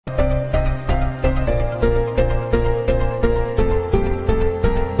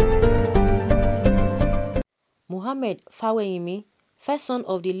Mohammed Faweyimi, first son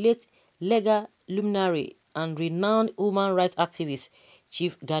of the late legal luminary and renowned human rights activist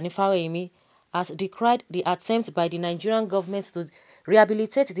Chief Gani Faweyimi, has decried the attempt by the Nigerian government to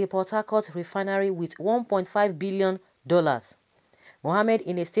rehabilitate the Port Harcourt refinery with $1.5 billion. Mohammed,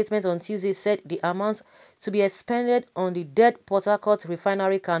 in a statement on Tuesday, said the amount to be expended on the dead Port Harcourt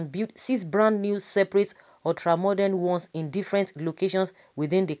refinery can build 6 brand new separate ultra-modern ones in different locations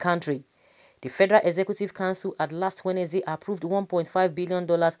within the country. The Federal Executive Council had last Wednesday approved $1.5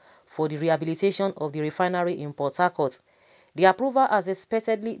 billion for the rehabilitation of the refinery in Port Harcourt. The approval has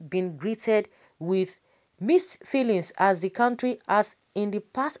expectedly been greeted with mixed feelings as the country has in the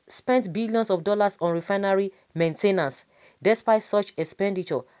past spent billions of dollars on refinery maintenance. Despite such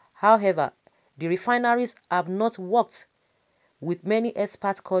expenditure, however, the refineries have not worked, with many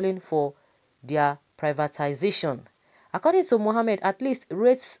experts calling for their privatization. According to Mohammed, at the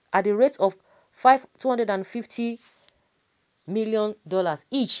rate of $250 million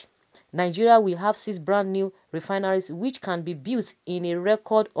each, Nigeria will have 6 brand new refineries which can be built in a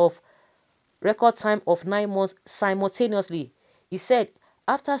record time of 9 months simultaneously. He said,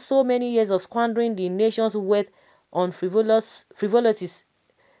 after so many years of squandering the nation's wealth on frivolities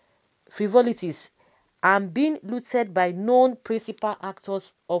and being looted by known principal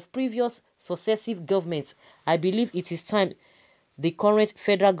actors of previous successive governments, I believe it is time the current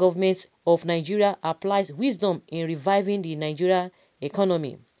federal government of Nigeria applies wisdom in reviving the Nigeria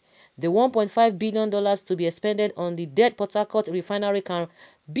economy. The $1.5 billion to be expended on the dead Port Harcourt refinery can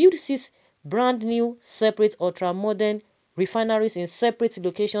build 6 brand new separate ultra-modern refineries in separate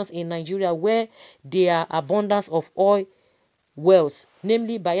locations in Nigeria where there are abundance of oil wells,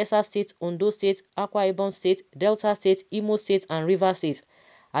 namely Bayelsa State, Ondo State, Akwa Ibom State, Delta State, Imo State, and Rivers State.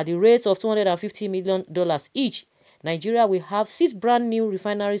 At the rate of $250 million each, Nigeria will have 6 brand new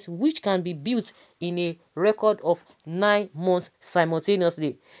refineries which can be built in a record of 9 months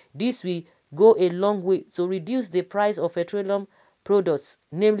simultaneously. This will go a long way to reduce the price of petroleum products,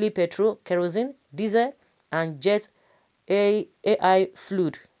 namely petrol, kerosene, diesel, and jet AI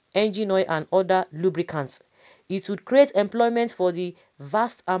fluid, engine oil, and other lubricants. It would create employment for the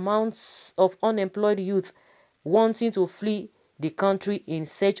vast amounts of unemployed youth wanting to flee the country in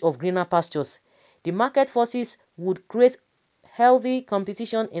search of greener pastures. The market forces would create healthy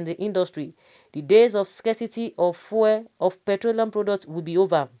competition in the industry. The days of scarcity of petroleum products would be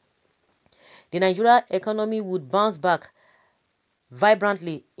over. The Nigerian economy would bounce back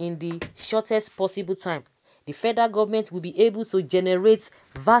vibrantly in the shortest possible time. The federal government will be able to generate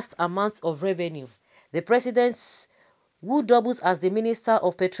vast amounts of revenue. The president, who doubles as the Minister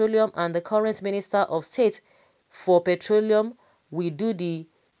of Petroleum and the current Minister of State for Petroleum, will do the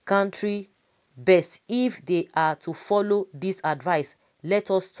country best if they are to follow this advice.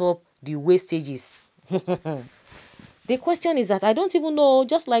 Let us stop the wastages. The question is that I don't even know,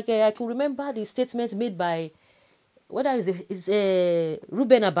 just like I could remember the statement made by, whether it's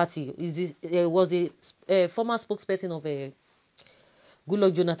Ruben Abati, was a former spokesperson of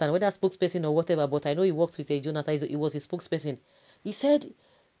Goodluck Jonathan, whether spokesperson or whatever, but I know he worked with Jonathan, he was a spokesperson. He said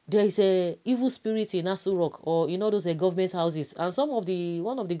there is a evil spirit in Aso Rock or in all those government houses, and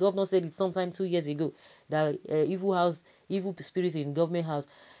one of the governors said it sometime 2 years ago that evil spirit in government house.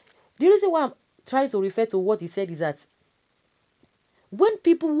 The reason why I'm trying to refer to what he said is that when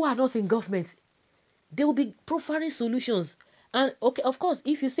people who are not in government, they will be profiling solutions. And okay, of course,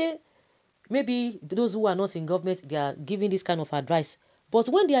 if you say maybe those who are not in government, they are giving this kind of advice, but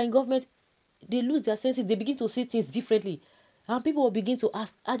when they are in government, they lose their senses, they begin to see things differently, and people will begin to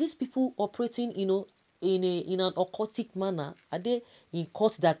ask, are these people operating in an occultic manner? Are they in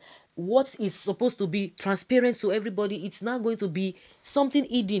court that what is supposed to be transparent to everybody, it's now going to be something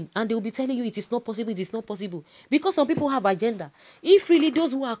hidden, and they will be telling you it is not possible, it is not possible, because some people have agenda. If really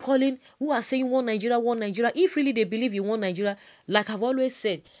those who are calling, who are saying one Nigeria, if really they believe in one Nigeria, like I've always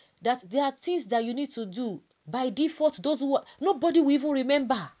said, that there are things that you need to do by default. Nobody will even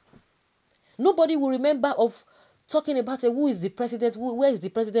remember. Nobody will remember of talking about who is the president, where is the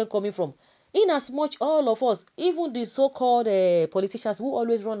president coming from. In as much all of us, even the so-called politicians who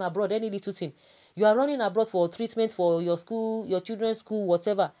always run abroad, any little thing, you are running abroad for treatment for your school, your children's school,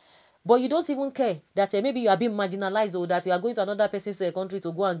 whatever, but you don't even care that maybe you are being marginalized, or that you are going to another person's country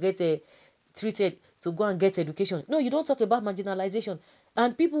to go and get treated, to go and get education. No, you don't talk about marginalization.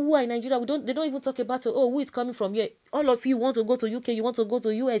 And people who are in Nigeria, they don't even talk about who is coming from here. All of you want to go to UK, you want to go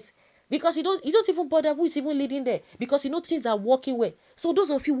to US, because you don't even bother who is even leading there, because you know things are working well. So those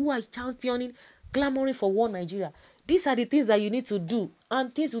of you who are championing, clamoring for one Nigeria, these are the things that you need to do,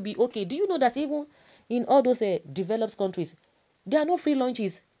 and things will be okay. Do you know that even in all those developed countries, there are no free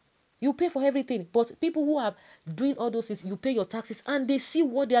lunches? You pay for everything. But people who are doing all those things, you pay your taxes and they see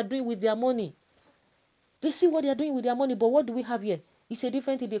what they are doing with their money. They see what they are doing with their money. But what do we have here? It's a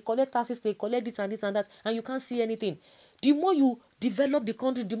different thing. They collect taxes, they collect this and that, and you can't see anything. The more you develop the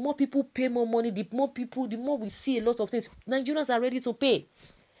country, the more people pay more money, the more we see a lot of things. Nigerians are ready to pay.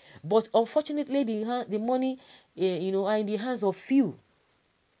 But unfortunately, the money, are in the hands of few.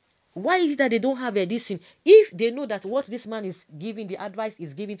 Why is it that they don't have this thing? If they know that what this man is giving, the advice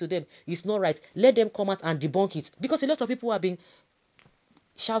is giving to them is not right, let them come out and debunk it. Because a lot of people have been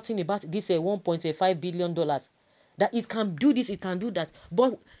shouting about this $1.5 billion, that it can do this, it can do that.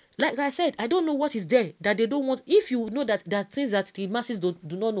 But like I said, I don't know what is there that they don't want. If you know that there are things that the masses do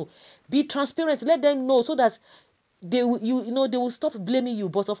not know, be transparent. Let them know so that they will stop blaming you.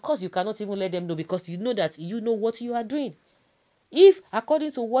 But of course, you cannot even let them know because you know that you know what you are doing. If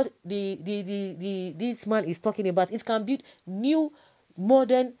according to what this man is talking about, it can build new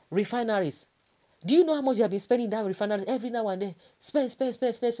modern refineries. Do you know how much you have been spending that refinery every now and then? Spend.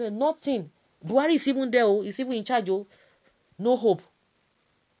 Nothing. Buhari is even there. He's even in charge. No hope.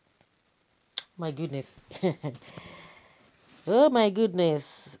 My goodness. Oh my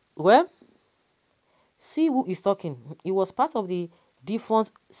goodness. Well, see who is talking. He was part of the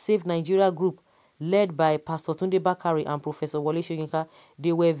defunct Save Nigeria group led by Pastor Tunde Bakari and Professor Wole Soyinka.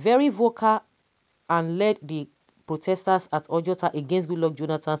 They were very vocal and led the protesters at Ojota against Goodluck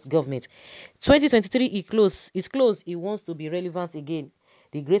Jonathan's government. 2023 is close. He wants to be relevant again.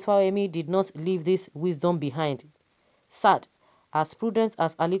 The great Fawemi did not leave this wisdom behind. Sad, as prudent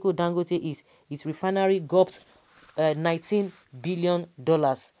as Aliko Dangote is, his refinery gulped $19 billion.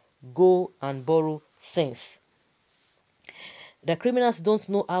 Go and borrow sense. The criminals don't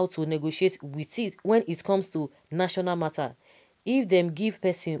know how to negotiate with it when it comes to national matter. If them give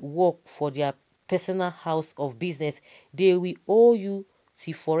person work for their personal house of business, they will owe you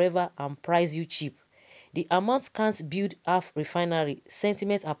till forever and price you cheap. The amount can't build half refinery.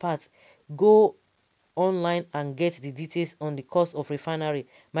 Sentiment apart, go online and get the details on the cost of refinery.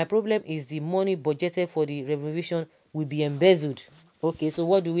 My problem is the money budgeted for the renovation will be embezzled. Okay, so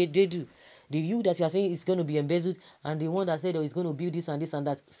what do they do? The you that you are saying is going to be embezzled, and the one that said it's going to build this and this and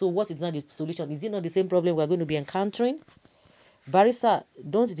that. So what is not the solution? Is it not the same problem we're going to be encountering? Barrister,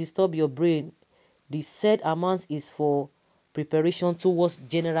 don't disturb your brain. The said amount is for preparation towards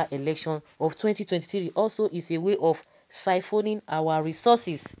general election of 2023. Also is a way of siphoning our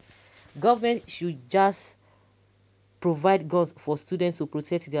resources. Government should just provide guns for students to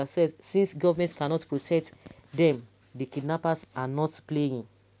protect themselves. Since governments cannot protect them, the kidnappers are not playing.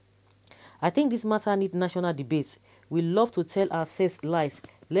 I think this matter needs national debates. We love to tell ourselves lies.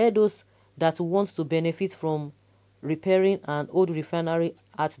 Let those that want to benefit from repairing an old refinery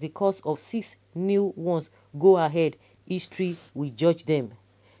at the cost of 6 new ones go ahead. History will judge them.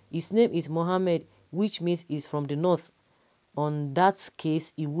 His name is Mohammed, which means he's from the north. On that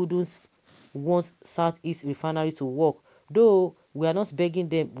case, he wouldn't want Southeast Refinery to work. Though we are not begging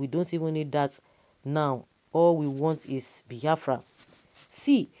them, we don't even need that now. All we want is Biafra.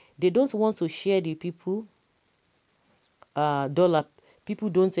 See, they don't want to share the people dollar. People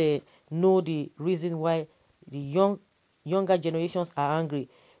don't know the reason why the younger generations are angry.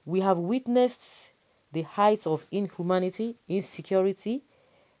 We have witnessed the heights of inhumanity, insecurity,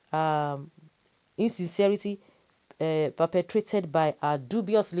 insincerity perpetrated by our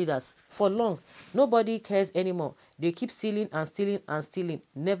dubious leaders for long. Nobody cares anymore. They keep stealing and stealing and stealing,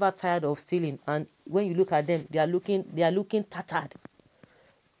 never tired of stealing. And when you look at them, they are looking tattered.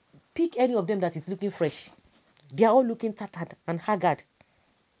 Pick any of them that is looking fresh. They are all looking tattered and haggard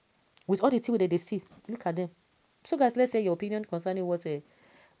with all the things that they steal. Look at them. So guys, let's say your opinion concerning what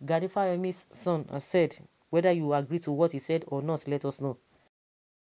Gani Fawemi's son has said. Whether you agree to what he said or not, let us know.